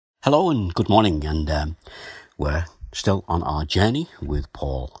Hello and good morning, and we're still on our journey with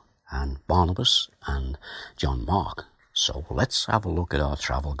Paul and Barnabas and John Mark. So let's have a look at our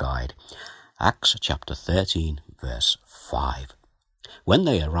travel guide. Acts chapter 13, verse 5. When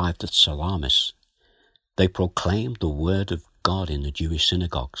they arrived at Salamis, they proclaimed the word of God in the Jewish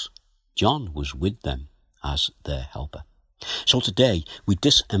synagogues. John was with them as their helper. So today we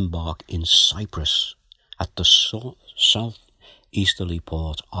disembark in Cyprus at the southeasterly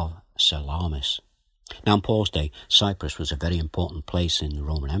port of Salamis. Now in Paul's day, Cyprus was a very important place in the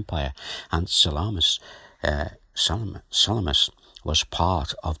Roman Empire, and Salamis was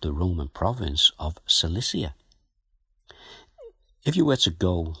part of the Roman province of Cilicia. If you were to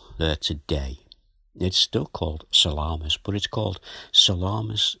go there today, it's still called Salamis, but it's called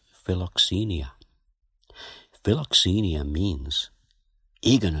Salamis Philoxenia. Philoxenia means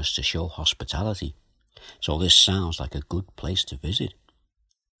eagerness to show hospitality. So this sounds like a good place to visit.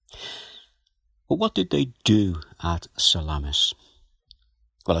 But what did they do at Salamis?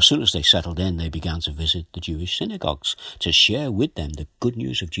 Well, as soon as they settled in, they began to visit the Jewish synagogues to share with them the good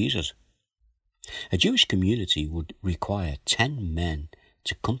news of Jesus. A Jewish community would require 10 men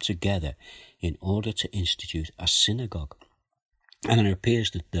to come together in order to institute a synagogue. And it appears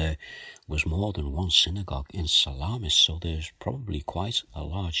that there was more than one synagogue in Salamis, so there's probably quite a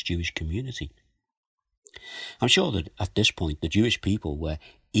large Jewish community. I'm sure that at this point the Jewish people were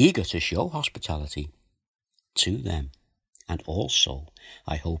eager to show hospitality to them, and also,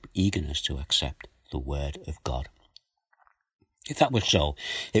 I hope, eagerness to accept the word of God. If that was so,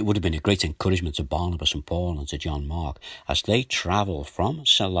 it would have been a great encouragement to Barnabas and Paul and to John Mark as they travelled from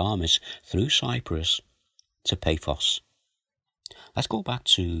Salamis through Cyprus to Paphos. Let's go back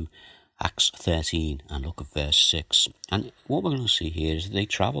to Acts 13 and look at verse 6. And what we're going to see here is that they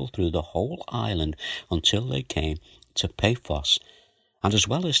travelled through the whole island until they came to Paphos. And as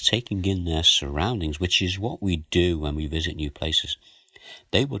well as taking in their surroundings, which is what we do when we visit new places,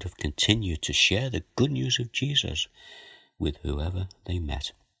 they would have continued to share the good news of Jesus with whoever they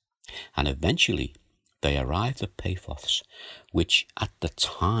met. And eventually they arrived at Paphos, which at the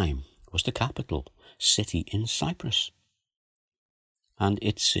time was the capital city in Cyprus. And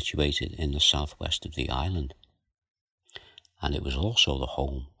it's situated in the southwest of the island. And it was also the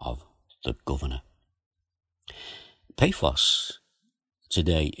home of the governor. Paphos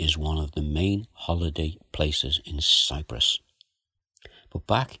today is one of the main holiday places in Cyprus. But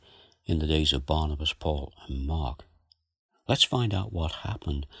back in the days of Barnabas, Paul and Mark, let's find out what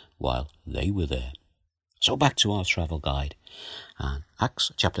happened while they were there. So back to our travel guide, and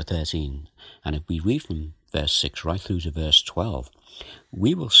Acts chapter 13, and if we read from verse 6 right through to verse 12,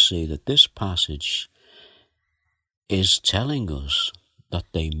 we will see that this passage is telling us that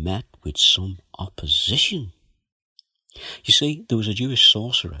they met with some opposition. You see, there was a Jewish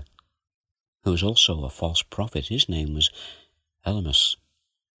sorcerer who was also a false prophet. His name was Elymas,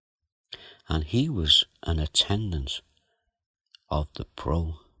 and he was an attendant of the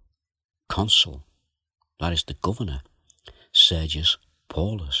proconsul, that is the governor, Sergius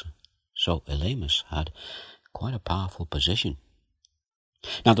Paulus. So Elymas had quite a powerful position.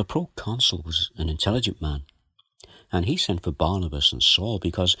 Now the proconsul was an intelligent man, and he sent for Barnabas and Saul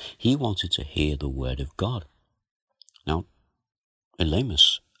because he wanted to hear the word of God. Now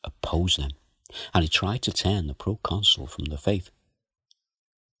Elymas opposed them, and he tried to turn the proconsul from the faith.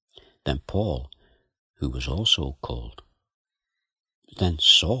 Then Saul, who was also called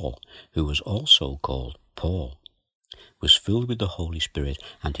Paul, was filled with the Holy Spirit,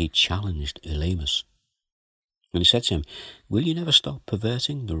 and he challenged Elymas. And he said to him, "Will you never stop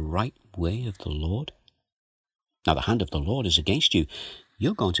perverting the right way of the Lord? Now the hand of the Lord is against you.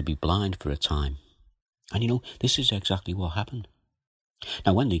 You're going to be blind for a time." And this is exactly what happened.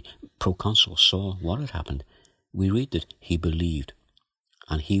 Now when the proconsul saw what had happened, we read that he believed,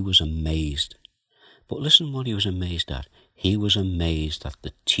 and he was amazed. But listen what he was amazed at. He was amazed at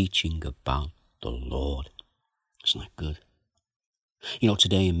the teaching about the Lord. Isn't that good?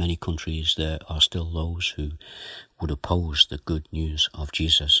 Today in many countries there are still those who would oppose the good news of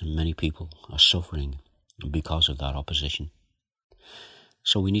Jesus, and many people are suffering because of that opposition.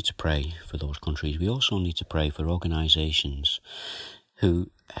 So we need to pray for those countries. We also need to pray for organizations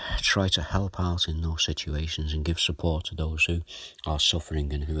who try to help out in those situations and give support to those who are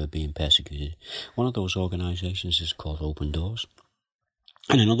suffering and who are being persecuted. One of those organizations is called Open Doors,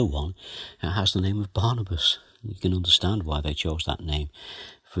 and another one has the name of Barnabas. You can understand why they chose that name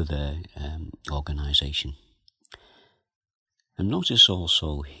for their organization. And notice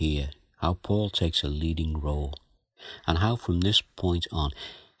also here how Paul takes a leading role, and how from this point on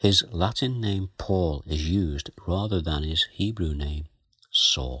his Latin name Paul is used rather than his Hebrew name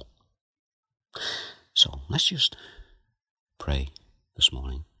Saul. So let's just pray this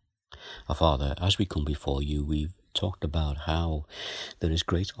morning. Our Father, as we come before you, we've talked about how there is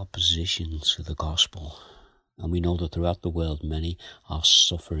great opposition to the gospel. And we know that throughout the world many are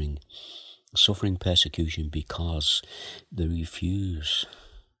suffering persecution because they refuse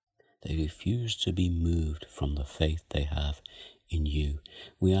to be moved from the faith they have in you.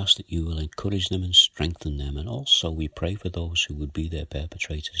 We ask that you will encourage them and strengthen them, and also we pray for those who would be their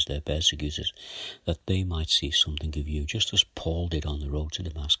perpetrators, their persecutors, that they might see something of you, just as Paul did on the road to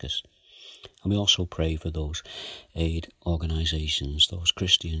Damascus. And we also pray for those aid organizations, those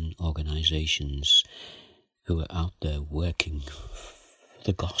Christian organizations who are out there working for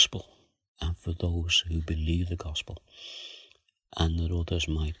the gospel and for those who believe the gospel, and that others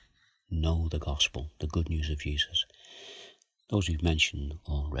might know the gospel, the good news of Jesus. Those we've mentioned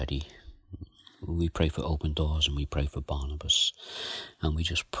already. We pray for Open Doors and we pray for Barnabas, and we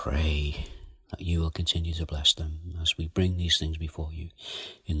just pray that you will continue to bless them as we bring these things before you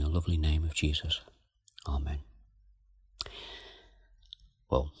in the lovely name of Jesus. Amen.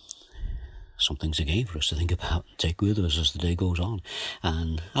 Well, some things again for us to think about and take with us as the day goes on.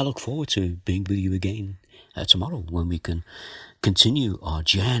 And I look forward to being with you again tomorrow when we can continue our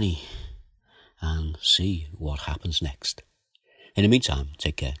journey and see what happens next. In the meantime,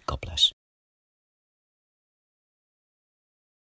 take care. God bless.